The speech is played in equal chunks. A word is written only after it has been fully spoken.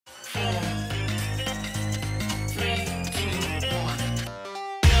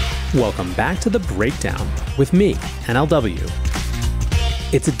Welcome back to The Breakdown with me, NLW.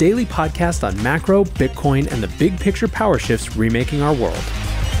 It's a daily podcast on macro, Bitcoin, and the big picture power shifts remaking our world.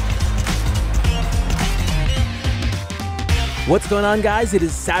 What's going on, guys? It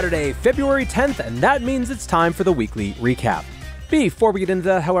is Saturday, February 10th, and that means it's time for the weekly recap. Before we get into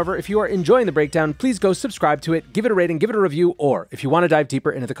that, however, if you are enjoying The Breakdown, please go subscribe to it, give it a rating, give it a review, or if you want to dive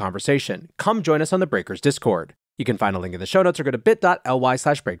deeper into the conversation, come join us on the Breakers Discord. You can find a link in the show notes or go to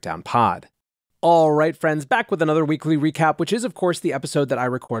bit.ly/breakdownpod. All right, friends, back with another weekly recap, which is, of course, the episode that I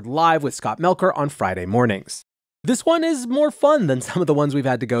record live with Scott Melker on Friday mornings. This one is more fun than some of the ones we've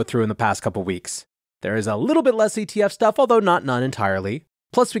had to go through in the past couple weeks. There is a little bit less ETF stuff, although none entirely.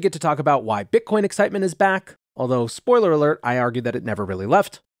 Plus, we get to talk about why Bitcoin excitement is back, although, spoiler alert, I argue that it never really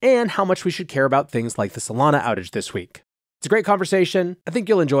left, and how much we should care about things like the Solana outage this week. It's a great conversation. I think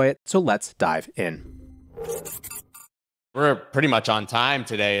you'll enjoy it, so let's dive in. We're pretty much on time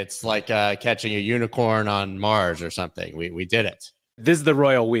today. It's like catching a unicorn on Mars or something. We did it. This is the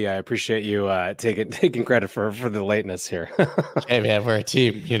royal we. I appreciate you taking credit for the lateness here. Hey, man, we're a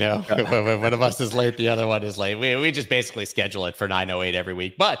team, you know. One of us is late, the other one is late. We just basically schedule it for 9:08 every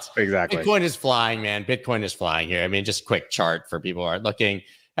week. But exactly, Bitcoin is flying, man. Bitcoin is flying here. I mean, just a quick chart for people who aren't looking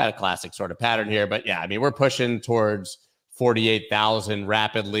at a classic sort of pattern here. But yeah, I mean, we're pushing towards 48,000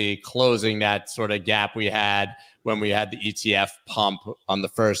 rapidly, closing that sort of gap we had when we had the ETF pump on the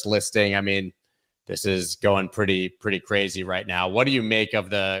first listing. I mean, this is going pretty crazy right now. What do you make of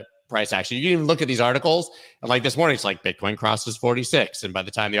the price action? You can even look at these articles, and like this morning, it's like Bitcoin crosses 46. And by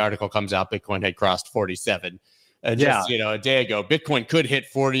the time the article comes out, Bitcoin had crossed 47. Just, a day ago, Bitcoin could hit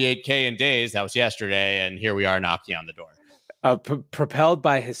 48K in days. That was yesterday. And here we are knocking on the door. Propelled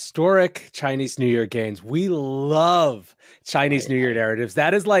by historic Chinese New Year gains. We love Chinese New Year narratives.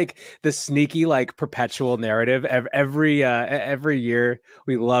 That is like the sneaky, like perpetual narrative. Every year,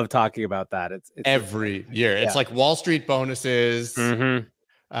 we love talking about that. It's every year. It's like Wall Street bonuses,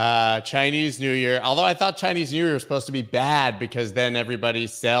 Chinese New Year. Although I thought Chinese New Year was supposed to be bad because then everybody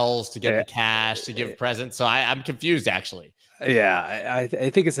sells to get the cash to give presents. So I'm confused, actually. Yeah, I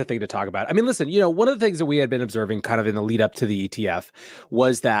think it's a thing to talk about. I mean, listen, one of the things that we had been observing kind of in the lead up to the ETF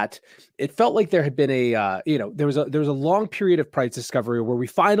was that it felt like there had been there was a long period of price discovery where we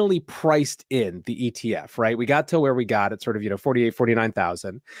finally priced in the ETF, right? We got to where we got at sort of, 48,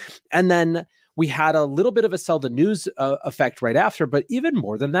 49,000. And then we had a little bit of a sell the news effect right after, but even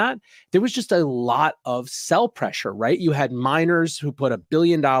more than that, there was just a lot of sell pressure, right? You had miners who put $1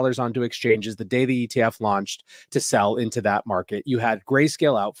 billion onto exchanges the day the ETF launched to sell into that market. You had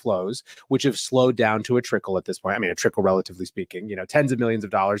grayscale outflows, which have slowed down to a trickle at this point. I mean, a trickle, relatively speaking, tens of millions of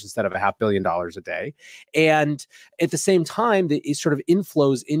dollars instead of $500 million a day. And at the same time, the sort of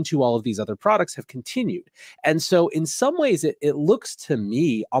inflows into all of these other products have continued. And so in some ways, it looks to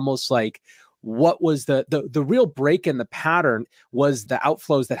me almost like what was the real break in the pattern was the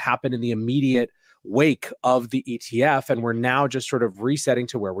outflows that happened in the immediate wake of the ETF, and we're now just sort of resetting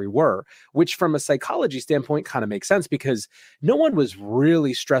to where we were, which from a psychology standpoint kind of makes sense because no one was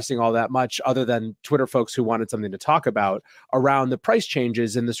really stressing all that much other than Twitter folks who wanted something to talk about around the price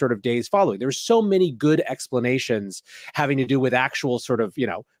changes in the sort of days following. There were so many good explanations having to do with actual sort of,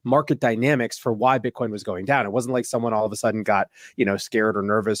 market dynamics for why Bitcoin was going down. It wasn't like someone all of a sudden got, scared or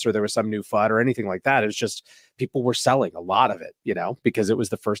nervous or there was some new FUD or anything like that. It was just people were selling a lot of it, because it was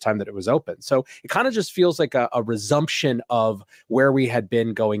the first time that it was open. So it kind of just feels like a resumption of where we had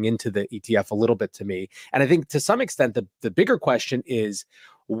been going into the ETF a little bit to me. And I think to some extent, the bigger question is,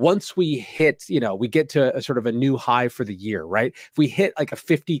 once we hit, we get to a sort of a new high for the year, right? If we hit like a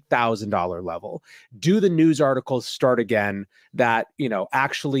 $50,000 level, do the news articles start again that,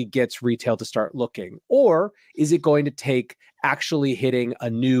 actually gets retail to start looking? Or is it going to take actually hitting a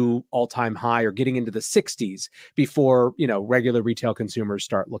new all-time high or getting into the 60s before, regular retail consumers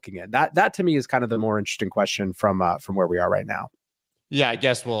start looking in? That to me is kind of the more interesting question from where we are right now. Yeah, I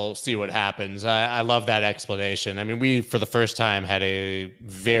guess we'll see what happens. I love that explanation. I mean, we, for the first time, had a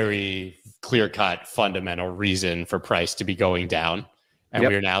very clear-cut fundamental reason for price to be going down. And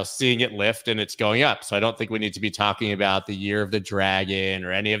we're now seeing it lift and it's going up. So I don't think we need to be talking about the year of the dragon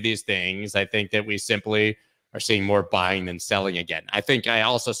or any of these things. I think that we simply are seeing more buying than selling again. I think I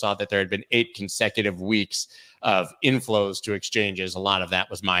also saw that there had been 8 consecutive weeks of inflows to exchanges. A lot of that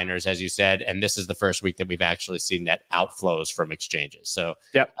was miners, as you said. And this is the first week that we've actually seen net outflows from exchanges. So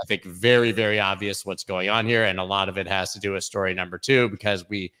I think very, very obvious what's going on here. And a lot of it has to do with story number 2, because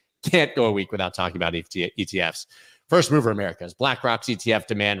we can't go a week without talking about ETFs. First Mover Americas, BlackRock's ETF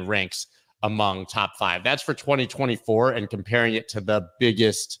demand ranks among top 5. That's for 2024, and comparing it to the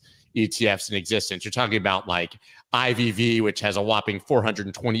biggest ETFs in existence. You're talking about like IVV, which has a whopping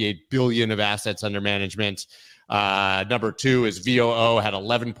 428 billion of assets under management. Number two is VOO, had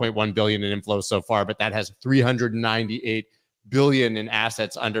 11.1 billion in inflows so far, but that has 398 billion in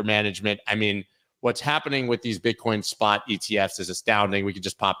assets under management. I mean, what's happening with these Bitcoin spot ETFs is astounding. We could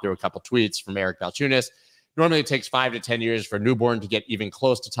just pop through a couple tweets from Eric Balchunas. Normally, it takes 5 to 10 years for a newborn to get even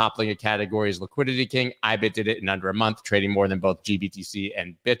close to toppling a category's liquidity king. IBIT did it in under a month, trading more than both GBTC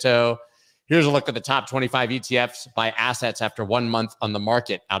and BITO. Here's a look at the top 25 ETFs by assets after 1 month on the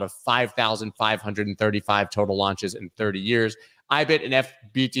market out of 5,535 total launches in 30 years. IBIT and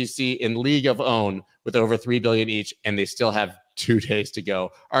FBTC in league of own with over 3 billion each, and they still have 2 days to go.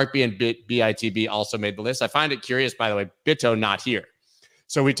 ARKB and BITB also made the list. I find it curious, by the way, BITO not here.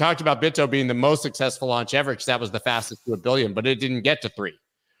 So we talked about BITO being the most successful launch ever because that was the fastest to a billion, but it didn't get to 3,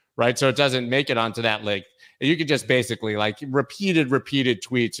 right? So it doesn't make it onto that list. You could just basically like repeated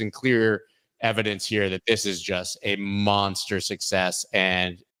tweets and clear evidence here that this is just a monster success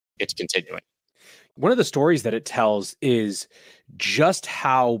and it's continuing. One of the stories that it tells is just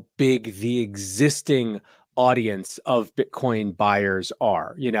how big the existing audience of Bitcoin buyers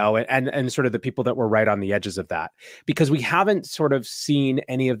are, and sort of the people that were right on the edges of that, because we haven't sort of seen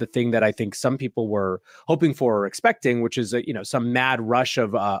any of the thing that I think some people were hoping for or expecting, which is some mad rush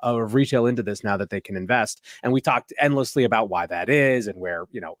of retail into this now that they can invest. And we talked endlessly about why that is and where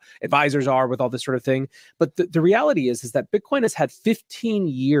advisors are with all this sort of thing. But the reality is that Bitcoin has had 15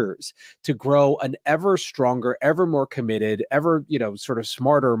 years to grow an ever stronger, ever more committed, ever sort of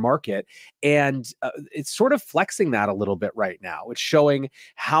smarter market, and it's sort of flexing that a little bit right now. It's showing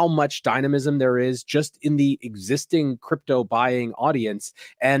how much dynamism there is just in the existing crypto buying audience.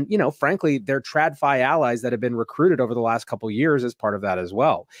 And, frankly, they're TradFi allies that have been recruited over the last couple of years as part of that as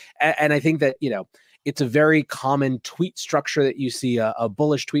well. And I think that, it's a very common tweet structure that you see, a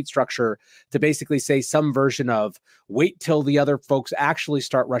bullish tweet structure to basically say some version of wait till the other folks actually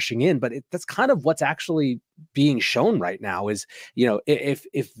start rushing in. But that's kind of what's actually being shown right now is,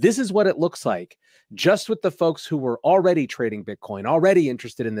 if this is what it looks like, just with the folks who were already trading Bitcoin, already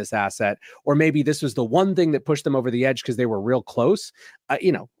interested in this asset, or maybe this was the one thing that pushed them over the edge because they were real close,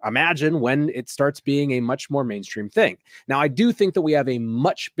 imagine when it starts being a much more mainstream thing. Now, I do think that we have a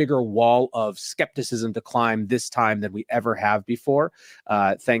much bigger wall of skepticism to climb this time than we ever have before,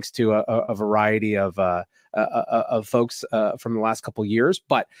 thanks to a variety of folks from the last couple of years.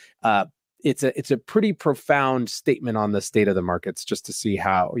 But it's a pretty profound statement on the state of the markets just to see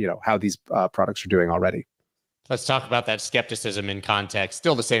how these products are doing already. Let's talk about that skepticism in context.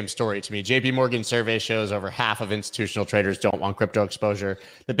 Still the same story to me. JP Morgan survey shows over half of institutional traders don't want crypto exposure.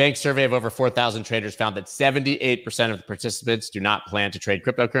 The bank survey of over 4,000 traders found that 78% of the participants do not plan to trade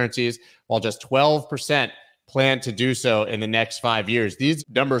cryptocurrencies, while just 12% plan to do so in the next 5 years. These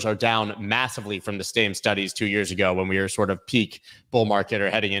numbers are down massively from the same studies 2 years ago when we were sort of peak bull market or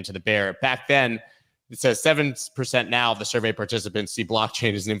heading into the bear. Back then, it says 7% now of the survey participants see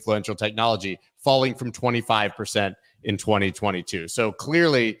blockchain as an influential technology, falling from 25% in 2022. So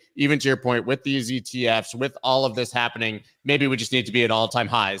clearly, even to your point, with these ETFs, with all of this happening, maybe we just need to be at all-time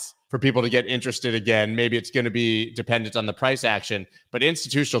highs for people to get interested again. Maybe it's going to be dependent on the price action, but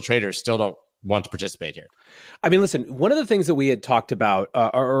institutional traders still don't want to participate here. I mean, listen, one of the things that we had talked about,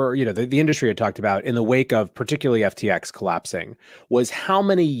 the industry had talked about in the wake of particularly FTX collapsing, was how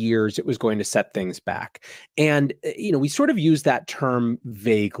many years it was going to set things back. And, we sort of used that term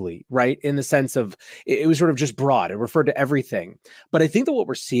vaguely, right? In the sense of it was sort of just broad. It referred to everything. But I think that what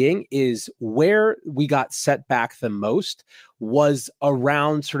we're seeing is where we got set back the most was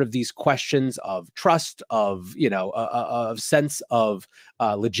around sort of these questions of trust, of sense of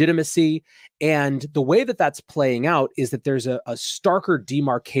legitimacy. And the way that that's playing out is that there's a starker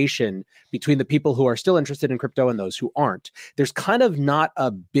demarcation between the people who are still interested in crypto and those who aren't. There's kind of not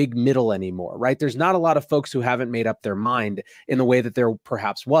a big middle anymore, right? There's not a lot of folks who haven't made up their mind in the way that there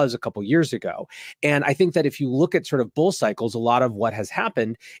perhaps was a couple years ago. And I think that if you look at sort of bull cycles, a lot of what has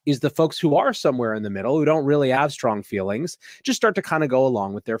happened is the folks who are somewhere in the middle, who don't really have strong feelings, just start to kind of go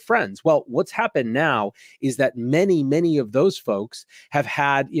along with their friends. Well, what's happened now is that many of those folks have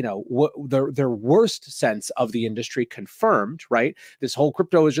had, their worst sense of the industry confirmed, right? This whole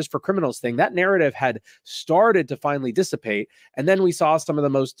crypto is just for criminals thing. That narrative had started to finally dissipate. And then we saw some of the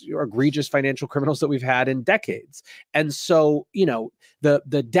most egregious financial criminals that we've had in decades. And so,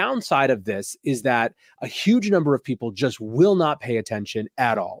 the downside of this is that a huge number of people just will not pay attention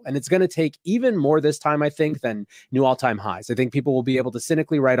at all. And it's going to take even more this time, I think, than new all-time highs. I think people will be able to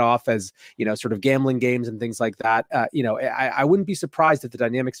cynically write off as, sort of gambling games and things like that. I wouldn't be surprised if the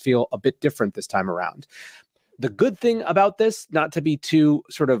dynamics feel a bit different this time around. The good thing about this, not to be too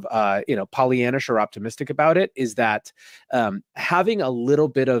sort of Pollyannish or optimistic about it, is that having a little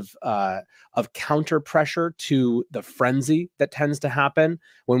bit of counter pressure to the frenzy that tends to happen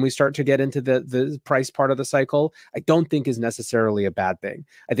when we start to get into the price part of the cycle, I don't think is necessarily a bad thing.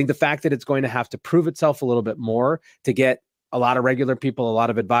 I think the fact that it's going to have to prove itself a little bit more to get a lot of regular people, a lot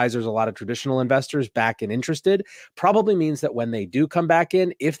of advisors, a lot of traditional investors back and interested probably means that when they do come back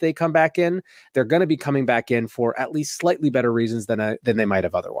in, if they come back in, they're going to be coming back in for at least slightly better reasons than they might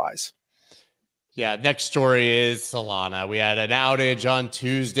have otherwise. Yeah, next story is Solana. We had an outage on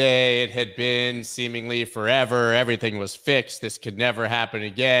Tuesday. It had been seemingly forever. Everything was fixed. This could never happen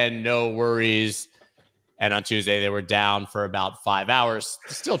again. No worries. And on Tuesday, they were down for about 5 hours.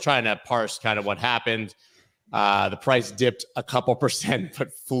 Still trying to parse kind of what happened. The price dipped a couple percent,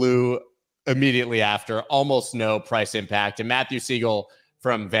 but flew immediately after. Almost no price impact. And Matthew Siegel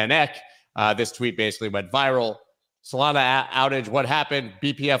from Van Eck, this tweet basically went viral. Solana outage. What happened?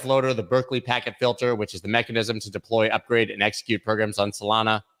 BPF loader, the Berkeley packet filter, which is the mechanism to deploy, upgrade, and execute programs on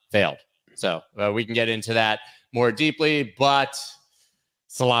Solana, failed. So we can get into that more deeply, but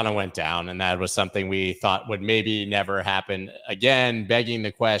Solana went down, and that was something we thought would maybe never happen again, begging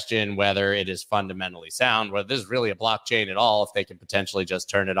the question whether it is fundamentally sound, whether this is really a blockchain at all, if they can potentially just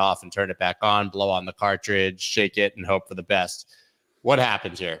turn it off and turn it back on, blow on the cartridge, shake it, and hope for the best. What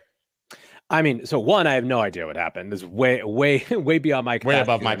happens here? I mean, so one, I have no idea what happened. This is way beyond my capacity. Way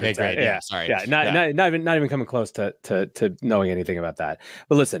above my pay grade. Yeah, sorry. Yeah, not even coming close to knowing anything about that.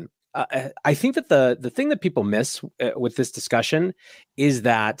 But listen, I think that the thing that people miss with this discussion is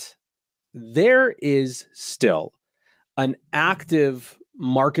that there is still an active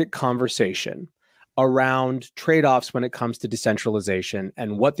market conversation around trade-offs when it comes to decentralization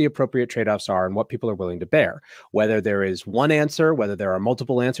and what the appropriate trade-offs are and what people are willing to bear, whether there is one answer, whether there are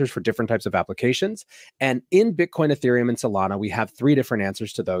multiple answers for different types of applications. And in Bitcoin, Ethereum, and Solana, we have 3 different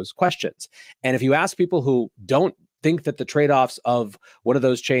answers to those questions. And if you ask people who don't think that the trade-offs of one of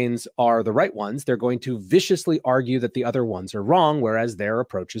those chains are the right ones, they're going to viciously argue that the other ones are wrong, whereas their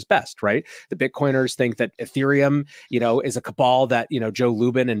approach is best, right? The Bitcoiners think that Ethereum, is a cabal that, Joe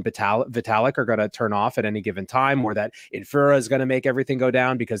Lubin and Vitalik are going to turn off at any given time, or that Infura is going to make everything go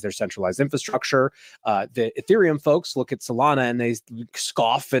down because they're centralized infrastructure. The Ethereum folks look at Solana and they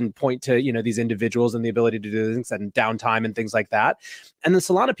scoff and point to, these individuals and the ability to do things and downtime and things like that. And the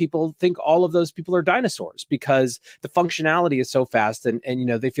Solana people think all of those people are dinosaurs because the functionality is so fast and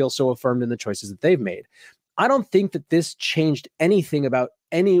they feel so affirmed in the choices that they've made. I don't think that this changed anything about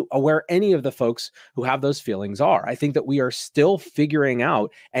where any of the folks who have those feelings are. I think that we are still figuring out,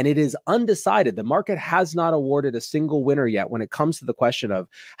 and it is undecided. The market has not awarded a single winner yet when it comes to the question of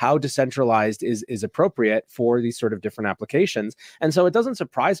how decentralized is appropriate for these sort of different applications. And so it doesn't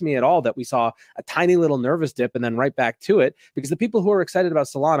surprise me at all that we saw a tiny little nervous dip and then right back to it, because the people who are excited about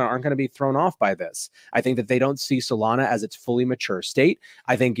Solana aren't going to be thrown off by this. I think that they don't see Solana as its fully mature state.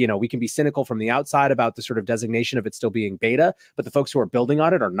 I think, we can be cynical from the outside about the sort of designation of it still being beta, but the folks who are building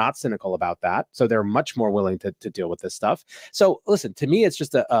on it are not cynical about that. So they're much more willing to deal with this stuff. So listen, to me, it's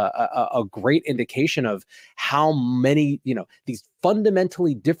just a great indication of how many, these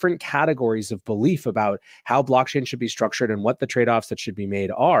fundamentally different categories of belief about how blockchain should be structured and what the trade-offs that should be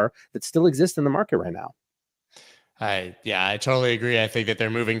made are that still exist in the market right now. I totally agree. I think that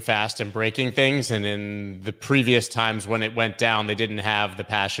they're moving fast and breaking things. And in the previous times when it went down, they didn't have the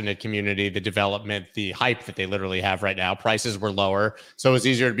passionate community, the development, the hype that they literally have right now. Prices were lower, so it was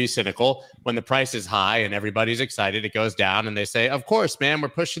easier to be cynical. When the price is high and everybody's excited, it goes down and they say, of course, man, we're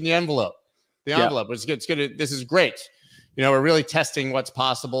pushing the envelope. It's gonna, this is great. We're really testing what's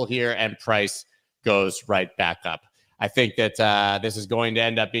possible here, and price goes right back up. I think that this is going to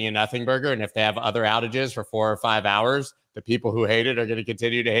end up being a nothing burger. And if they have other outages for 4 or 5 hours, the people who hate it are going to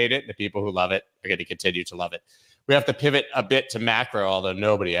continue to hate it. The people who love it are going to continue to love it. We have to pivot a bit to macro, although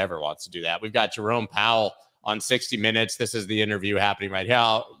nobody ever wants to do that. We've got Jerome Powell on 60 Minutes. This is the interview happening right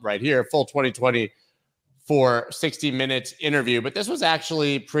here. Full 2024 60 Minutes interview. But this was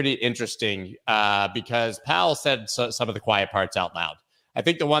actually pretty interesting because Powell said some of the quiet parts out loud. I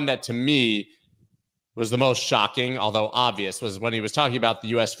think the one that to me was the most shocking, although obvious, was when he was talking about the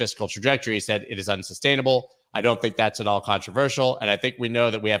U.S. fiscal trajectory. He said it is unsustainable. I don't think that's at all controversial. And I think we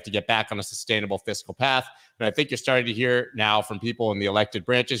know that we have to get back on a sustainable fiscal path. And I think you're starting to hear now from people in the elected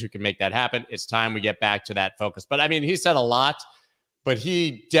branches who can make that happen. It's time we get back to that focus. But I mean, he said a lot, but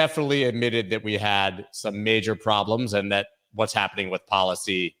he definitely admitted that we had some major problems and that what's happening with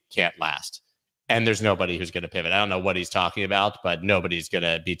policy can't last. And there's nobody who's going to pivot. I don't know what he's talking about, but nobody's going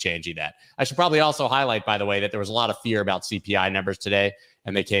to be changing that. I should probably also highlight, by the way, that there was a lot of fear about CPI numbers today.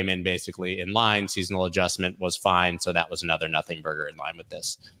 and they came in basically in line. Seasonal adjustment was fine. So that was another nothing burger in line with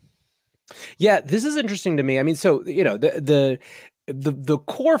this. Yeah, this is interesting to me. I mean, so the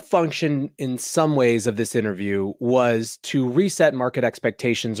core function in some ways of this interview was to reset market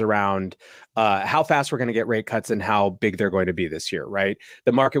expectations around how fast we're going to get rate cuts and how big they're going to be this year, right?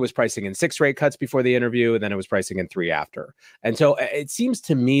 The market was pricing in 6 rate cuts before the interview, and then it was pricing in 3 after. And so it seems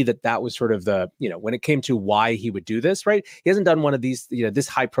to me that that was sort of the, when it came to why he would do this, right? He hasn't done one of these, this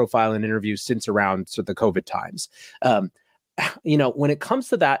high profile in interviews since around sort of the COVID times. When it comes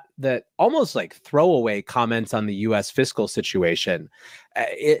to that almost like throwaway comments on the U.S. fiscal situation,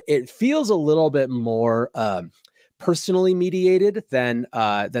 it feels a little bit more personally mediated than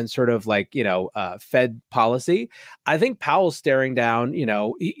sort of like Fed policy. I think Powell's staring down.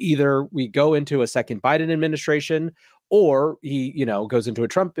 Either we go into a second Biden administration, or he, goes into a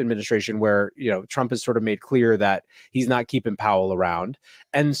Trump administration where, Trump has sort of made clear that he's not keeping Powell around.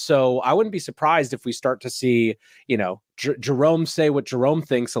 And so I wouldn't be surprised if we start to see, Jerome say what Jerome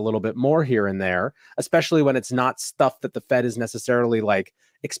thinks a little bit more here and there, especially when it's not stuff that the Fed is necessarily like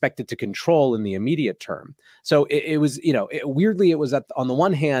expected to control in the immediate term. So it was, weirdly, it was on the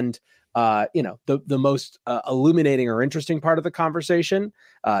one hand, the most illuminating or interesting part of the conversation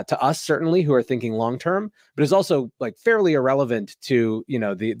to us, certainly, who are thinking long term, but is also like fairly irrelevant to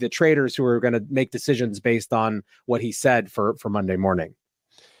the traders who are going to make decisions based on what he said for Monday morning.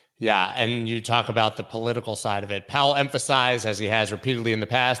 Yeah, and you talk about the political side of it. Powell emphasized, as he has repeatedly in the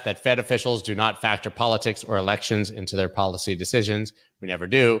past, that Fed officials do not factor politics or elections into their policy decisions. We never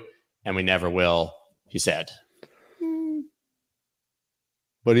do, and we never will, he said.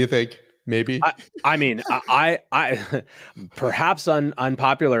 What do you think? Maybe. I mean, I perhaps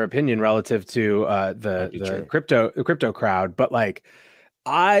unpopular opinion relative to the crypto crowd, but like,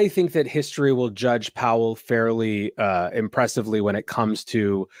 I think that history will judge Powell fairly impressively when it comes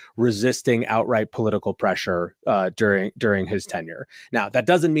to resisting outright political pressure during his tenure. Now, that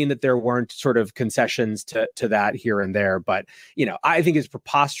doesn't mean that there weren't sort of concessions to that here and there, but I think it's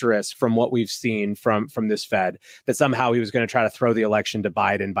preposterous from what we've seen from this Fed that somehow he was going to try to throw the election to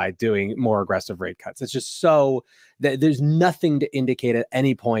Biden by doing more aggressive rate cuts. It's just so that there's nothing to indicate at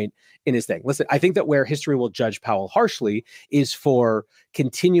any point in his thing. Listen, I think that where history will judge Powell harshly is for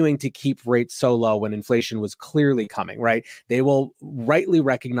continuing to keep rates so low when inflation was clearly coming, right? They will rightly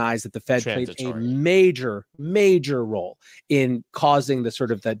recognize that the Fed played a major role in causing the sort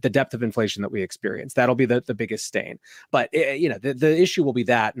of the depth of inflation that we experienced. That'll be the biggest stain. But the issue will be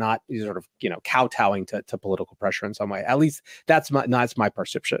that, not sort of kowtowing to political pressure in some way. At least that's my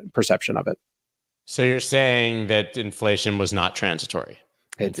perception of it. So you're saying that inflation was not transitory?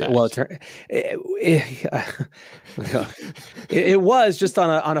 It was just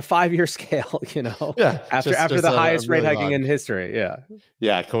on a 5-year scale, Yeah, after the highest rate hiking in history.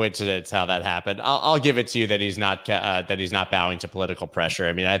 Yeah, coincidence how that happened. I'll give it to you that he's not bowing to political pressure.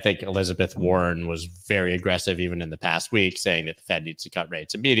 I mean, I think Elizabeth Warren was very aggressive even in the past week, saying that the Fed needs to cut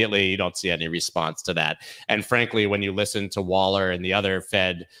rates immediately. You don't see any response to that. And frankly, when you listen to Waller and the other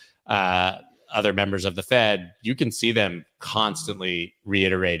other members of the Fed, you can see them constantly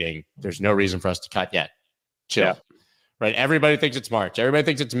reiterating, there's no reason for us to cut yet. Chill. Yeah. Right? Everybody thinks it's March. Everybody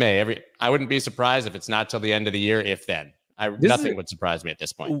thinks it's May. I wouldn't be surprised if it's not till the end of the year, if then. Nothing would surprise me at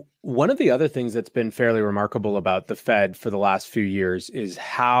this point. One of the other things that's been fairly remarkable about the Fed for the last few years is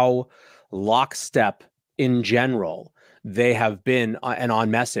how lockstep in general they have been and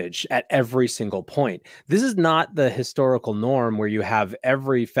on message at every single point. This is not the historical norm where you have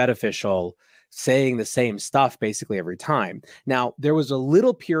every Fed official saying the same stuff basically every time. Now, there was a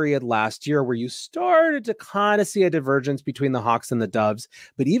little period last year where you started to kind of see a divergence between the Hawks and the Doves,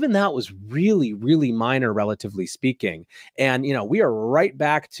 but even that was really, really minor, relatively speaking. And, we are right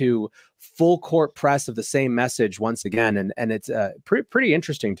back to full court press of the same message once again. And it's pretty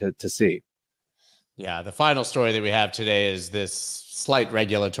interesting to see. Yeah, the final story that we have today is this slight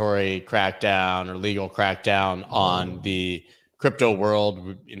regulatory crackdown or legal crackdown on the crypto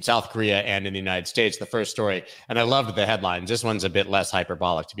world in South Korea and in the United States. The first story, and I loved the headlines. This one's a bit less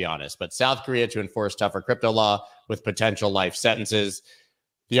hyperbolic, to be honest, but South Korea to enforce tougher crypto law with potential life sentences.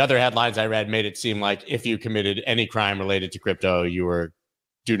 The other headlines I read made it seem like if you committed any crime related to crypto, you were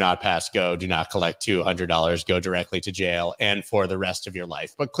do not pass go, do not collect $200, go directly to jail and for the rest of your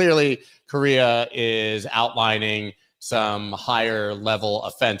life. But clearly, Korea is outlining some higher level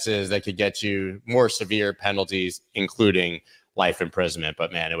offenses that could get you more severe penalties, including life imprisonment.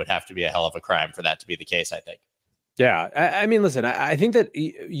 But man, it would have to be a hell of a crime for that to be the case, I think. Yeah. I mean, listen, I think that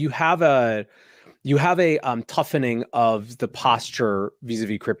you have a toughening of the posture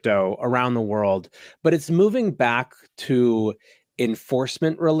vis-a-vis crypto around the world, but it's moving back to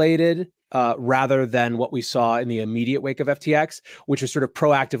enforcement related, rather than what we saw in the immediate wake of FTX, which was sort of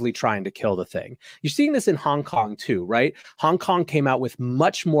proactively trying to kill the thing. You're seeing this in Hong Kong too, right? Hong Kong came out with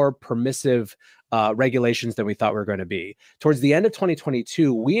much more permissive regulations than we thought we were going to be. Towards the end of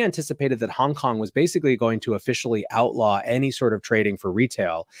 2022, we anticipated that Hong Kong was basically going to officially outlaw any sort of trading for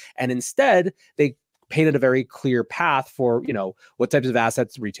retail. And instead, they painted a very clear path for, what types of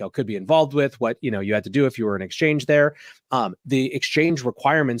assets retail could be involved with, what, you had to do if you were an exchange there. The exchange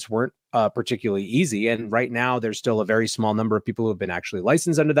requirements weren't particularly easy. And right now, there's still a very small number of people who have been actually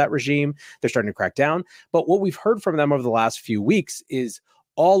licensed under that regime. They're starting to crack down. But what we've heard from them over the last few weeks is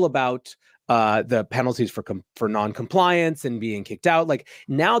all about the penalties for non-compliance and being kicked out. Like,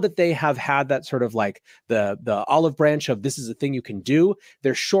 now that they have had that sort of like the olive branch of this is a thing you can do,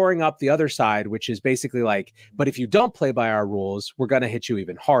 they're shoring up the other side, which is basically like, but if you don't play by our rules, we're going to hit you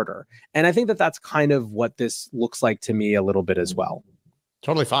even harder. And I think that that's kind of what this looks like to me a little bit as well.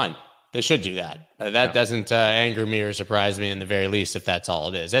 Totally fine. They should do that. That doesn't anger me or surprise me in the very least, if that's all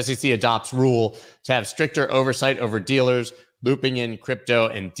it is. SEC adopts rule to have stricter oversight over dealers looping in crypto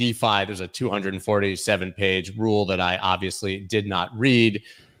and DeFi. There's a 247-page rule that I obviously did not read.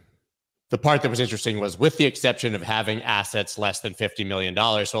 The part that was interesting was with the exception of having assets less than $50 million.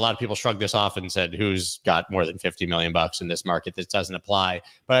 So a lot of people shrugged this off and said, who's got more than 50 million bucks in this market? This doesn't apply.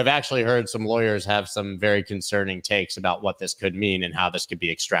 But I've actually heard some lawyers have some very concerning takes about what this could mean and how this could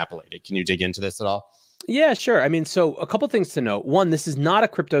be extrapolated. Can you dig into this at all? Yeah, sure. I mean, so a couple things to note. One, this is not a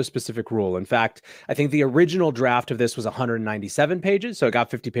crypto-specific rule. In fact, I think the original draft of this was 197 pages, so it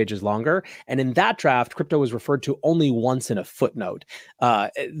got 50 pages longer. And in that draft, crypto was referred to only once in a footnote.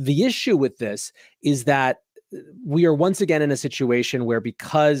 The issue with this is that we are once again in a situation where,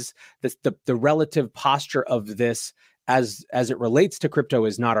 because the relative posture of this as it relates to crypto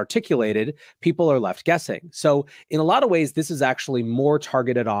is not articulated, people are left guessing. So in a lot of ways, this is actually more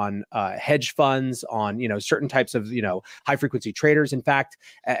targeted on hedge funds, on certain types of high frequency traders. In fact,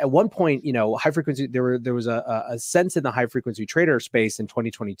 at one point, high frequency there was a sense in the high frequency trader space in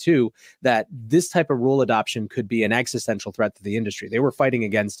 2022 that this type of rule adoption could be an existential threat to the industry. They were fighting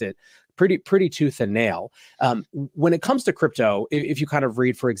against it pretty tooth and nail. When it comes to crypto, if you kind of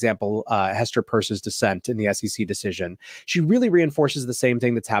read, for example, Hester Peirce's dissent in the SEC decision, she really reinforces the same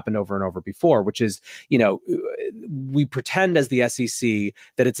thing that's happened over and over before, which is, we pretend as the SEC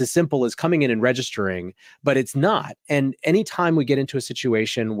that it's as simple as coming in and registering, but it's not. And anytime we get into a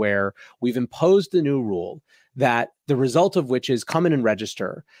situation where we've imposed the new rule, that the result of which is come in and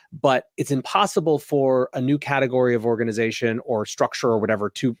register, but it's impossible for a new category of organization or structure or whatever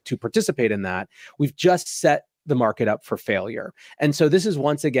to participate in that, we've just set the market up for failure. And so this is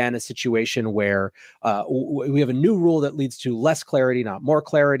once again a situation where we have a new rule that leads to less clarity, not more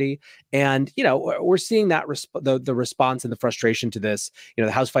clarity. And, we're seeing that the response and the frustration to this.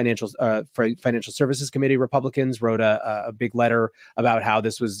 The House Financial Services Committee Republicans wrote a big letter about how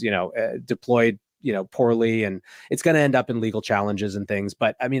this was, deployed poorly, and it's going to end up in legal challenges and things.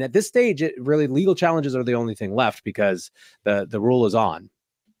 But I mean, at this stage, legal challenges are the only thing left because the rule is on.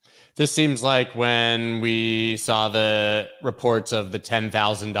 This seems like when we saw the reports of the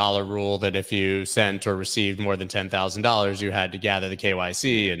 $10,000 rule that if you sent or received more than $10,000, you had to gather the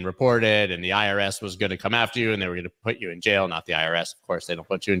KYC and report it, and the IRS was going to come after you and they were going to put you in jail. Not the IRS, of course, they don't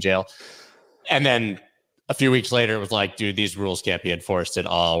put you in jail. And then a few weeks later, it was like, dude, these rules can't be enforced at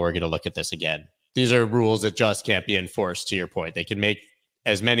all. We're going to look at this again. These are rules that just can't be enforced, to your point. They can make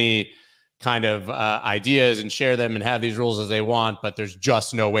as many kind of ideas and share them and have these rules as they want, but there's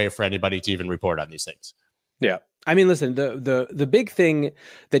just no way for anybody to even report on these things. Yeah. I mean, listen, the big thing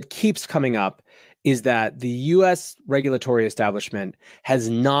that keeps coming up is that the U.S. regulatory establishment has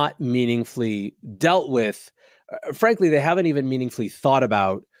not meaningfully dealt with, frankly, they haven't even meaningfully thought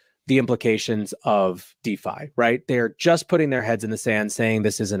about the implications of DeFi, right? They're just putting their heads in the sand saying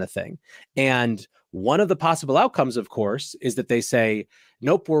this isn't a thing. And one of the possible outcomes, of course, is that they say,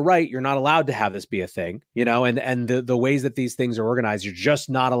 nope, we're right. You're not allowed to have this be a thing, and the ways that these things are organized, you're just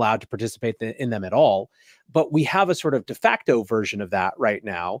not allowed to participate in them at all. But we have a sort of de facto version of that right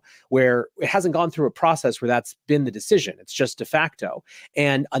now where it hasn't gone through a process where that's been the decision. It's just de facto.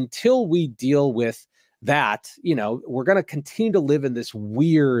 And until we deal with that, we're going to continue to live in this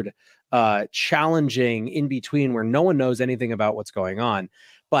weird, challenging in between where no one knows anything about what's going on.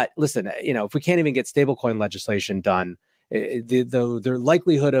 But listen, if we can't even get stablecoin legislation done, the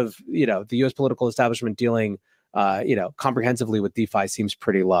likelihood of, the U.S. political establishment dealing, comprehensively with DeFi seems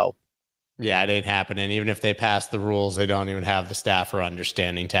pretty low. Yeah, it ain't happening. Even if they pass the rules, they don't even have the staff or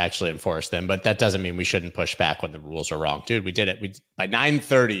understanding to actually enforce them. But that doesn't mean we shouldn't push back when the rules are wrong. Dude, we did it. By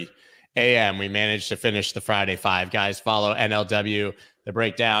 9:30 a.m. We managed to finish the Friday Five. Guys, follow NLW, The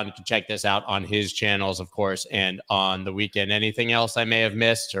Breakdown. You can check this out on his channels, of course, and on the weekend. Anything else I may have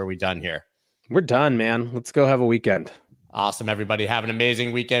missed, or are we done here? We're done, man. Let's go have a weekend. Awesome, everybody. Have an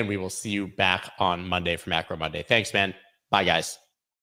amazing weekend. We will see you back on Monday for Macro Monday. Thanks, man. Bye, guys.